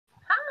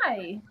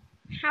Hi,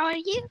 How are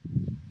you?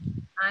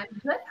 I'm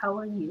good. How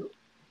are you?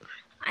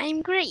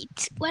 I'm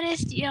great. What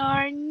is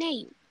your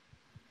name?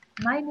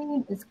 My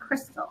name is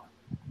Crystal.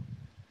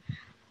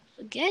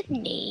 Good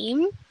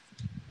name.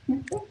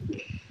 Thank you.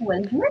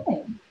 What is your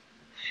name?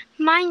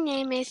 My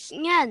name is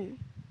Ngân.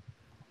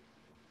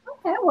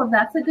 Okay, well,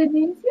 that's a good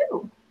name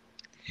too.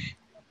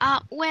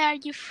 Where are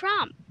you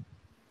from?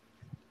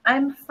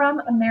 I'm from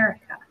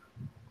America.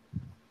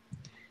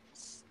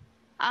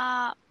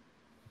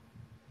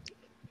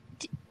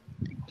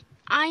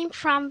 I'm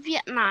from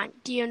Vietnam.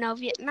 Do you know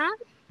Vietnam?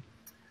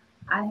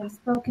 I have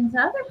spoken to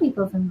other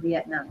people from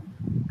Vietnam.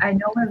 I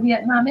know where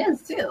Vietnam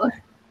is too.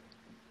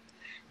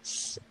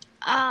 So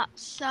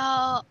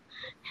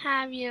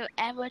have you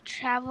ever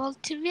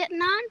traveled to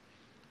Vietnam?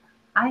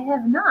 I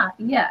have not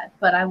yet,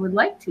 but I would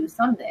like to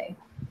someday.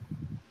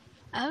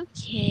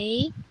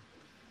 Okay.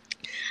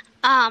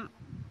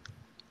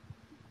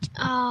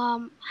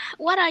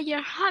 What are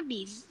your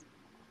hobbies?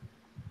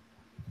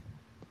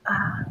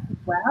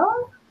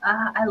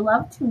 I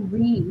love to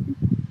read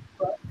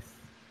books.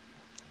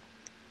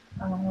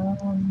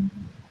 And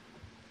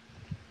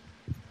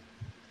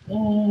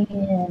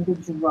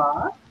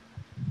draw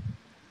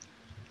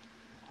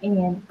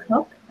and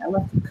cook. I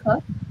love to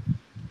cook.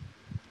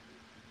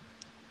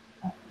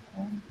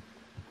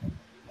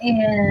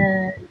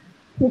 And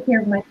take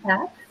care of my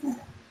cats.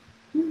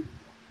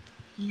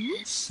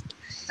 Yes.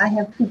 I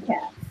have 2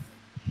 cats.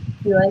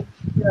 Do you like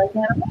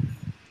animals?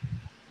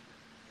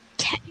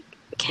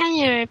 Can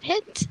you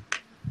repeat?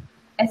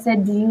 I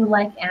said, do you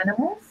like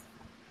animals?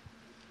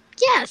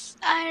 Yes,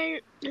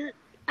 I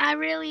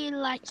really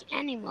like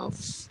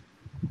animals.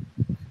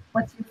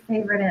 What's your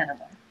favorite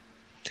animal?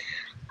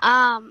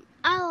 I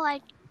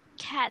like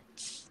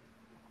cats.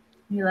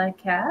 You like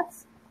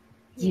cats?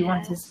 Do you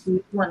want to Yes.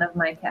 see one of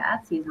my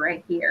cats? He's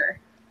right here.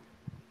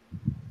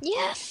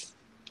 Yes.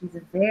 He's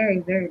a very,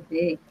 very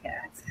big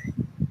cat.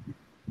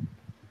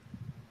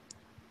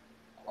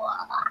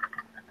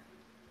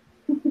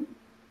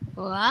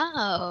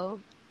 Wow.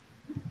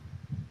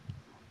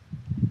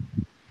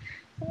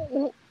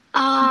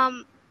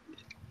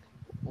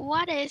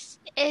 What is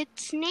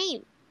its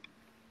name?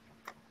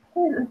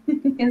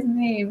 His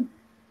name.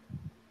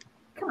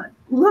 Come on,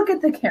 look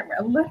at the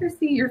camera. Let her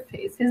see your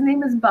face. His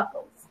name is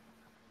Buckles.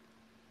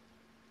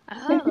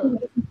 Oh.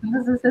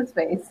 This is his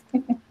face.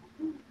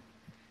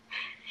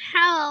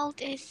 How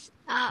old is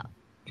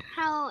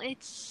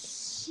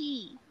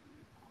she?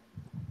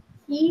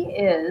 He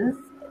is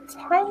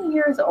 10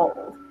 years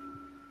old.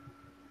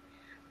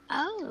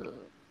 Oh.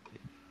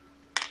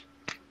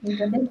 He's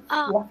a big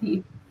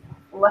fluffy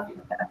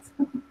cat.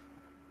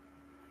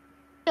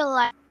 You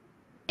like?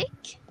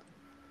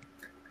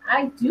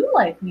 I do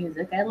like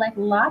music. I like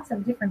lots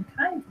of different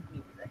kinds of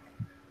music.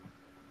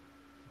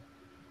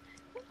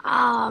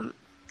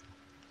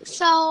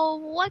 So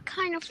what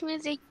kind of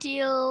music do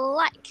you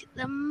like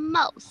the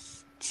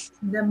most?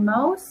 The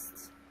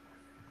most?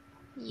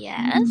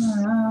 Yes.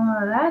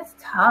 That's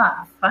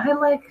tough. I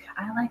like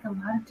a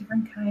lot of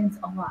different kinds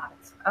a lot.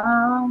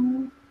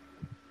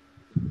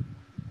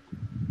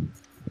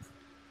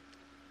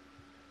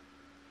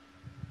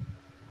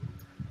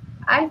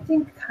 I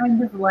think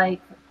kind of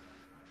like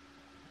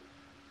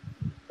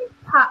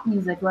pop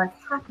music, like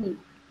happy,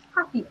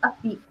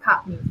 upbeat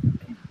pop music.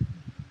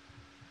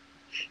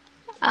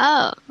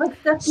 Oh. Like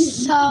stuff you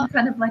can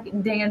kind of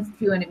like dance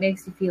to and it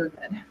makes you feel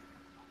good.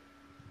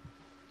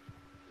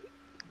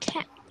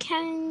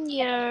 Can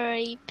you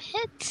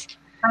repeat?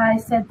 I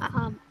said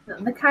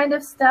the kind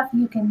of stuff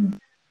you can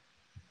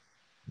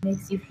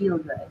makes you feel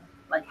good,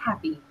 like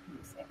happy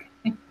music.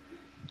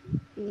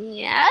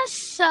 Yes.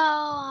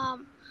 So,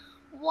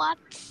 what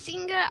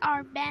singer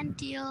or band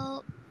do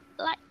you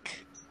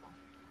like?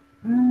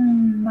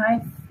 My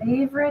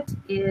favorite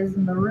is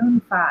Maroon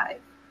 5.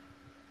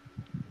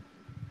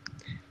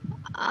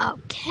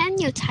 Can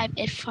you type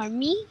it for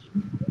me?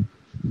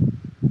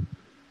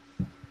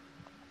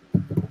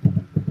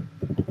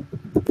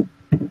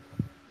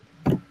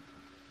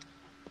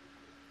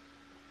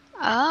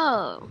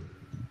 Oh.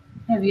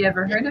 Have you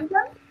ever heard of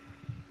them?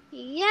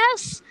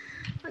 Yes.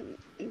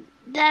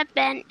 That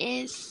band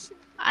is,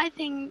 I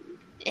think,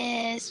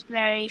 is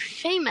very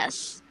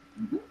famous.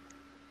 Mm-hmm.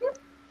 Yep.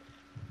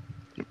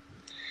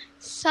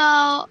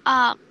 So,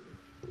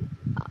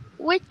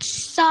 which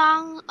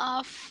song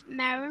of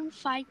Maroon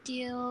 5 do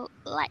you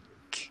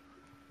like?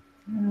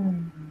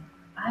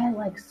 I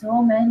like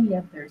so many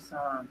of their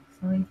songs.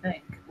 Let me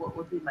think. What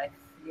would be my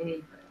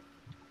favorite?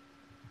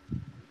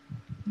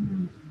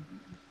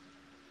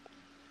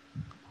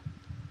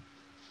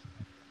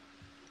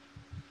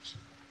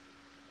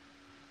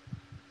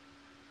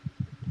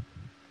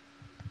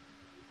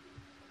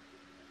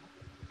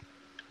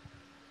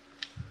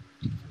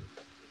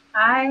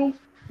 I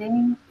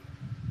think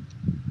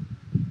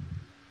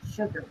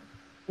Sugar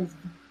is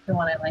the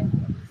one I like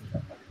most.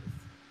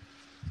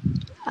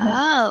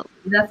 Oh.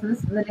 That's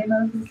the name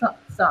of the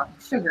song,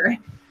 Sugar.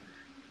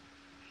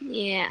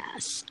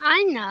 Yes,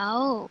 I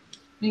know.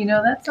 Do you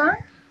know that song?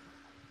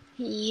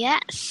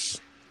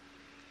 Yes.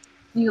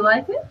 Do you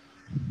like it?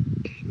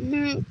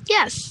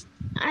 Yes,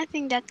 I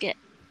think that's good.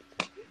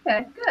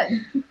 Okay,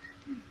 good.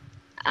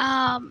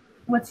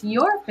 What's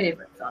your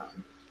favorite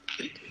song?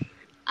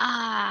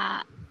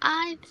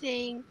 I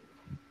think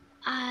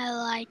I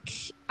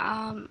like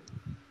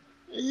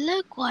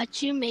Look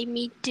What You Made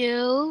Me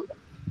Do.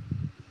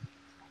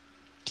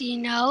 Do you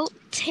know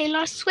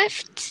Taylor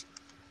Swift?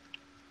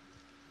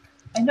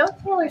 I know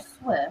Taylor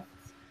Swift.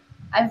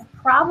 I've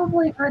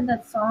probably heard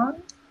that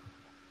song.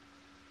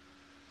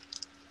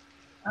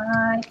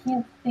 I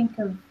can't think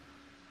of.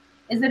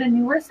 Is it a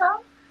newer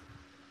song?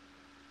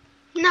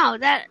 No,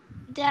 that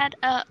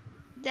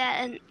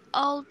an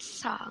old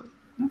song.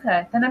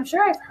 Okay, then I'm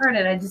sure I've heard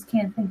it. I just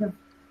can't think of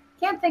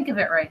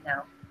it right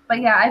now.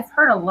 But yeah, I've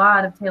heard a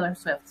lot of Taylor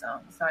Swift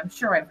songs, so I'm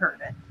sure I've heard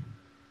it.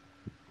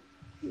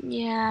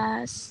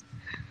 Yes.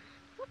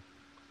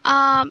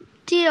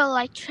 Do you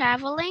like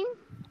traveling?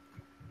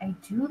 I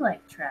do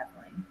like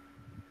traveling.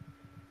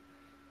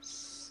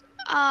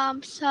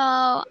 So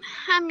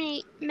how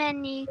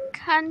many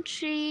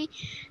countries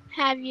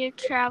have you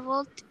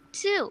traveled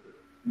to?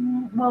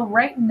 Well,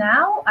 right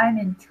now I'm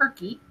in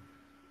Turkey.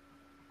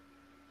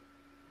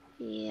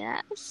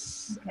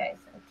 Yes. Okay,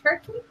 so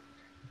Turkey,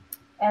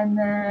 and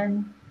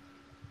then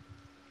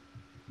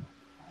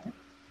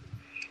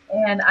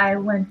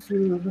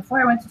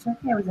before I went to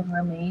Turkey, I was in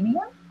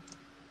Romania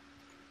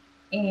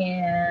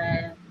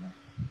and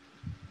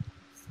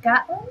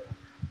Scotland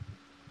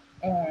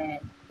and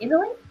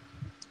Italy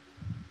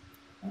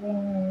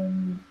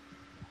and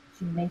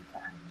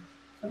Jamaica.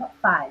 So about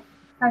five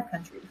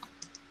countries.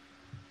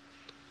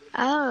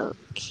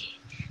 Okay.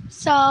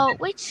 So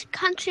which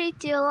country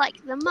do you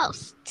like the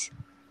most?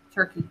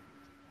 Turkey.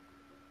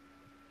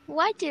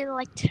 Why do you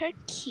like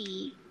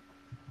Turkey?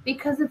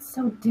 Because it's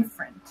so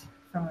different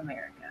from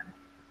America.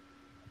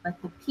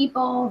 Like the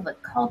people, the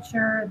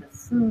culture, the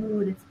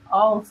food, it's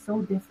all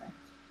so different.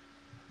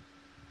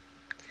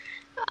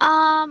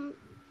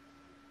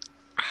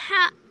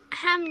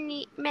 How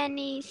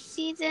many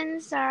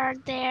seasons are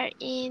there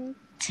in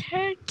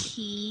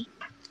Turkey?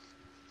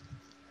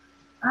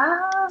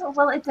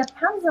 Well, it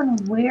depends on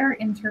where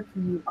in Turkey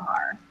you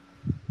are.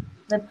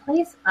 The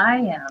place I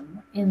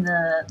am in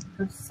the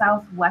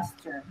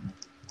southwestern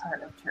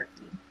part of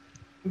Turkey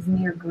is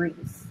near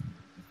Greece.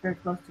 It's very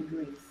close to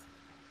Greece.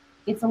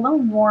 It's a little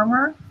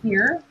warmer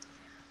here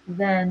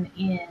than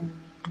in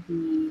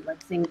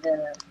let's say,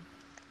 the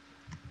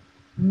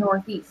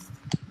northeast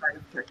part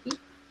of Turkey.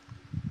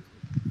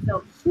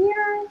 So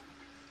here,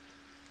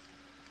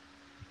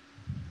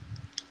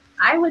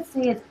 I would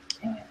say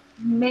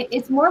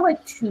it's more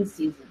like 2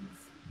 seasons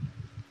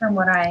from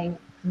what I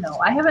know.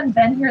 I haven't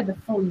been here the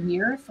full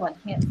year, so I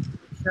can't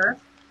be sure.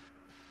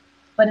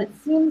 But it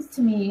seems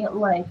to me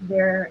like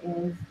there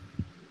is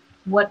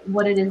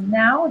what it is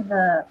now,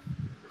 the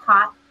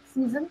hot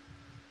season.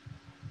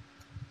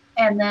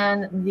 And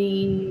then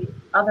the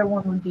other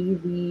one would be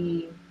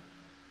the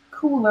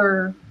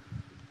cooler,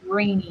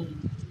 rainy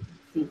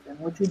season,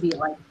 which would be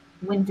like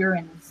winter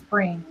and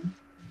spring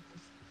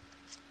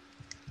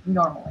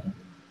normally.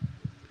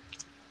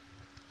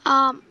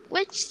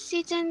 Which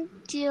season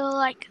do you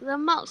like the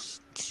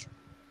most?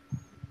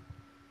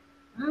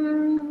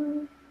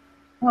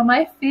 Well,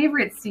 my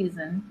favorite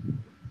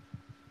season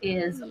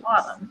is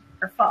autumn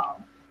or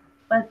fall,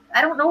 but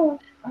I don't know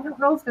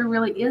if there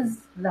really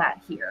is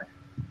that here.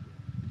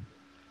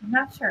 I'm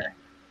not sure.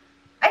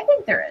 I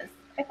think there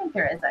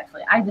is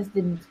actually. I just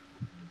didn't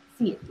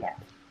see it yet.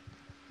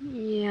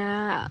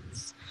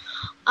 Yes.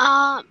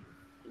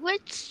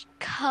 Which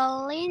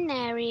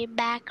culinary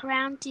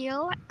background do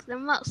you like the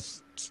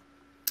most?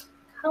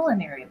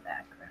 Culinary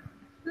background.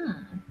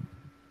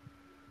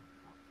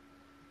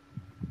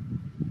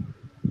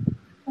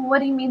 What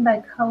do you mean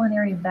by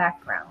culinary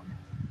background?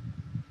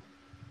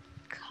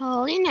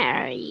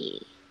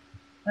 Culinary.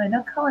 I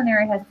know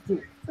culinary has to do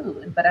with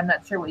food, but I'm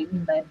not sure what you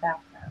mean by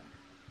background.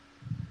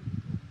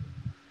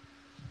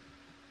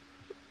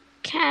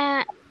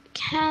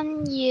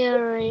 Can you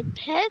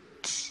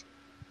repeat?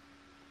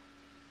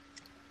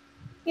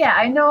 Yeah,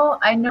 I know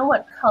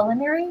what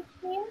culinary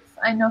means.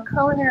 I know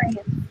culinary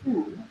is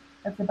food.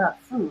 That's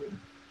about food.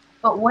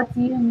 But what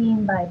do you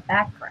mean by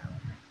background?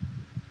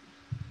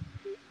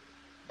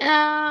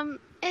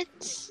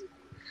 It's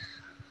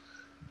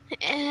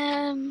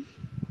I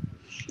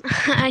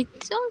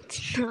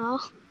don't know.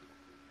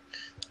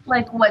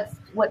 Like what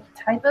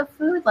type of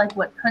food? Like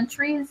what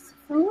country's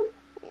food?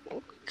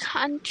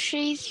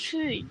 Country's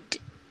food.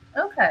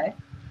 Okay.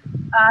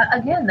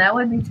 Again, that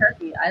would be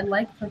Turkey. I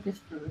like Turkish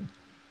food.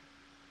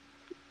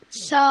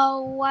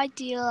 So why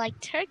do you like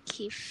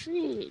Turkey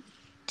food?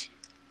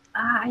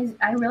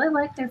 I really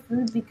like their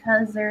food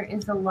because there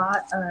is a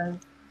lot of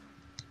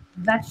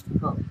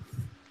vegetables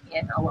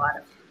in a lot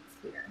of foods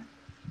here.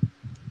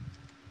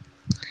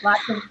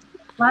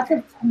 Lots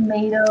of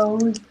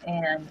tomatoes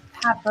and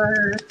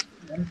peppers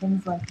and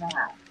things like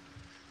that.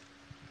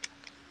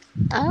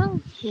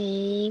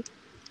 Okay.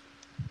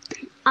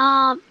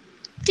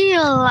 Do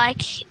you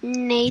like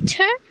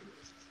nature?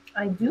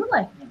 I do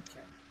like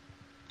nature.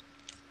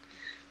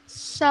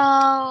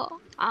 So,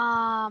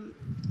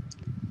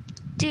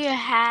 Do you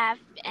have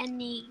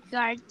any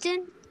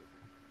garden?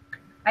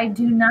 I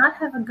do not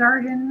have a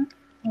garden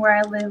where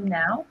I live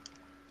now.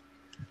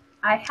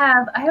 I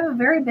have a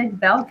very big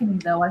balcony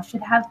though. I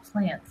should have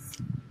plants.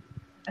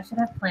 I should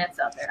have plants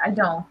out there. I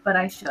don't, but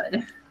I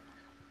should.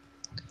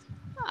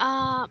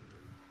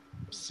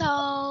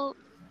 So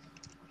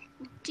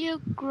do you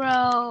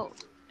grow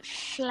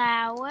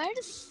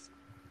flowers?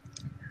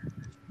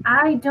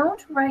 I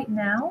don't right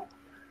now.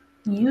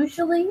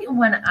 Usually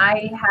when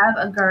I have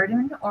a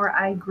garden or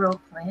I grow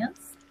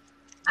plants,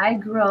 I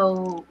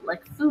grow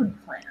like food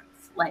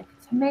plants, like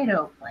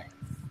tomato plants,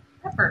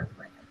 pepper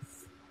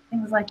plants,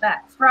 things like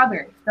that.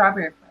 Strawberry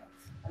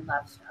plants. I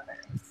love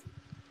strawberries.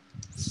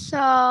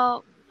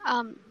 So,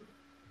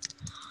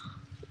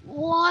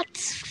 what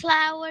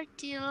flower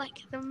do you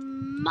like the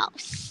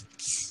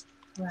most?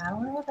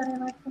 Flower that I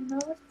like the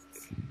most?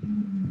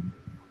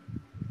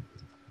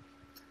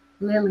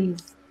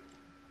 Lilies.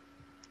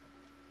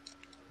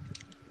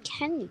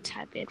 Can you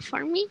type it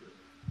for me?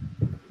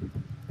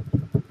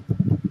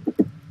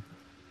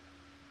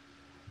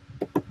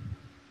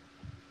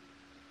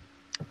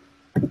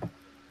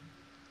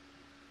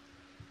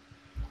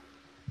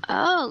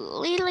 Oh,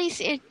 lilies,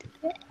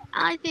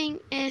 I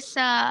think is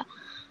a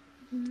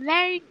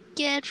very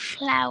good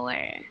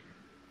flower.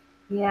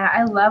 Yeah,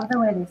 I love the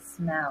way they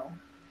smell.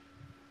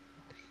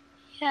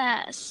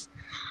 Yes.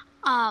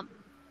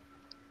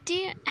 Do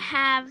you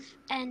have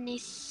any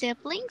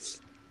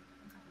siblings?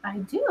 I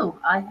do.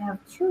 I have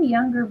 2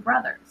 younger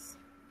brothers.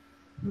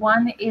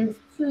 One is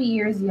 2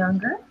 years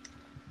younger,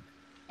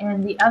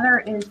 and the other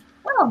is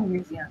 12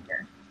 years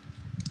younger.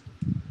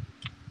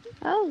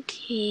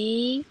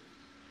 Okay.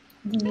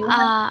 Do you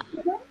have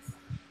siblings?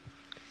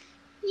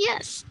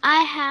 Yes,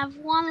 I have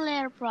one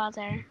little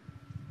brother.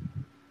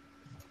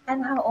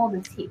 And how old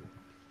is he?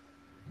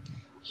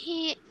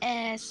 He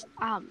is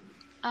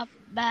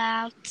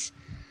about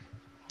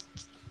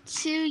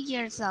 2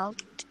 years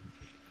old.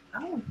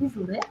 Oh, he's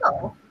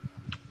little.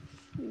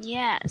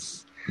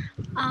 Yes.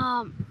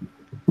 And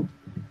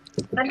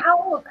how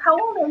old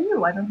are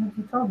you? I don't think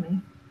you told me.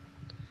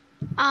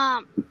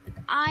 I'm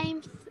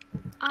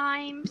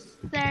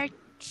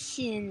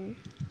 13.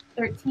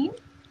 13?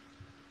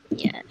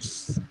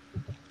 Yes.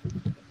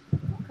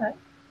 Okay.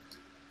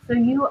 So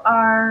you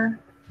are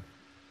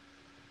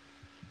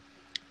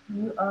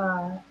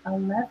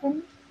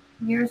 11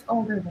 years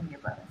older than your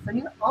brother. So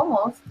you're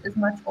almost as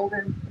much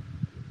older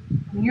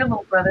than your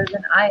little brother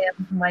than I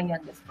am to my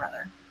youngest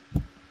brother.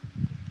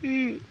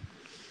 Yeah.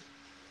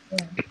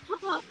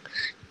 Yeah.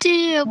 Do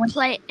you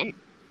play an...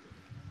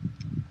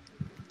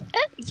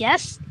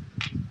 yes.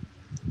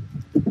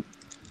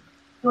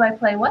 Do I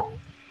play what?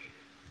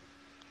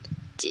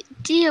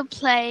 Do you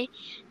play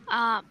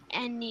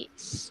any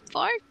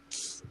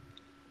sports?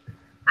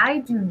 I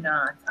do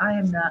not. I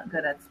am not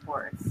good at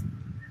sports.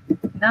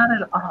 Not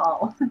at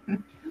all.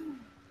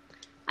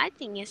 I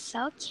think it's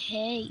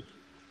okay.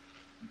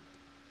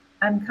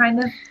 I'm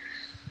kind of...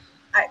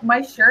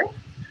 my shirt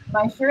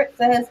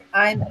says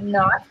I'm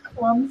not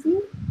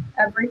clumsy.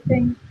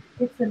 Everything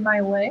gets in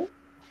my way.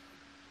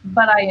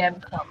 But I am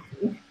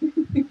clumsy.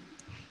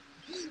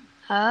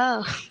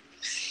 Oh.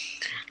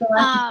 So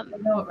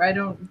I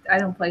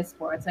don't play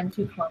sports. I'm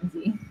too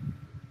clumsy.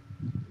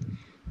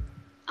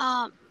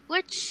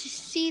 Which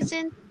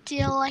season do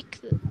you like?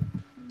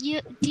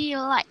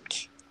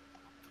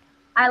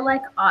 I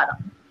like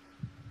autumn,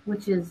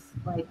 which is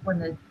like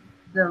when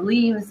the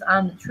leaves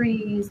on the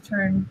trees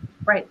turn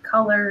bright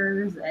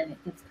colors and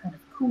it gets kind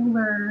of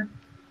cooler.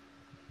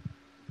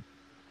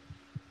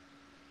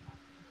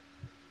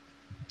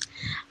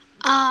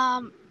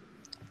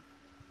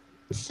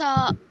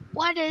 So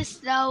what is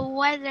the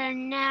weather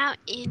now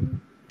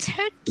in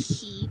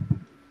Turkey?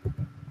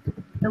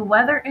 The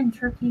weather in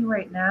Turkey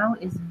right now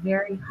is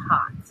very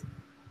hot.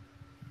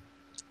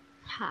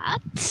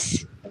 Hot?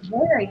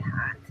 Very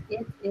hot.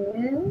 It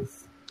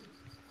is...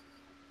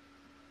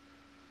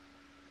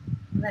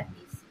 Let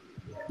me see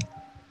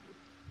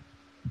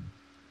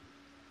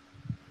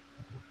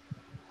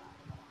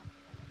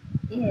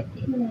here. It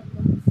is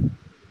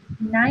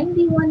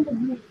 91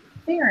 degrees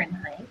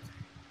Fahrenheit.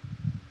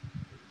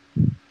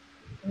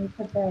 Let me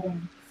put that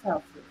in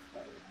Celsius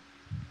for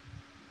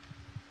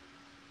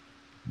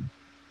you.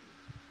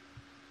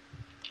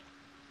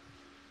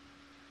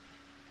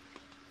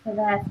 So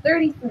that's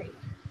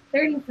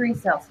 33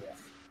 Celsius.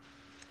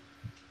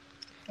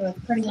 So it's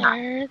pretty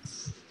hot.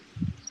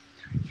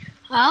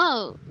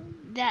 Oh,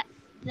 that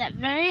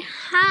very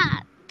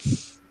hot.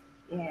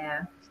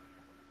 Yeah.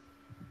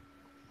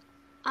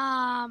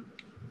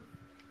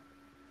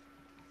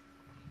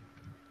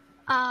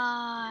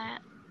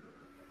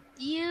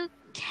 You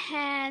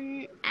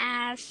can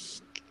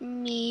ask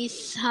me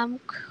some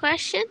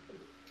question?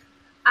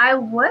 I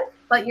would,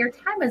 but your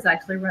time is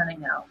actually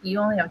running out. You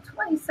only have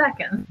 20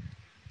 seconds.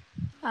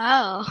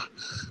 Oh,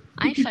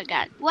 I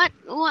forgot. What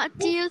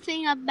do you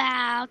think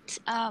about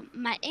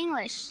my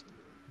English?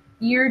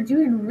 You're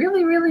doing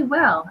really, really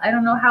well. I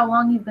don't know how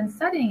long you've been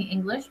studying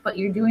English, but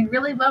you're doing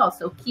really well.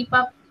 So keep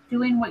up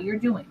doing what you're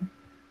doing.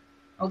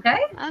 Okay?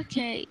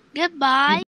 Okay. Goodbye.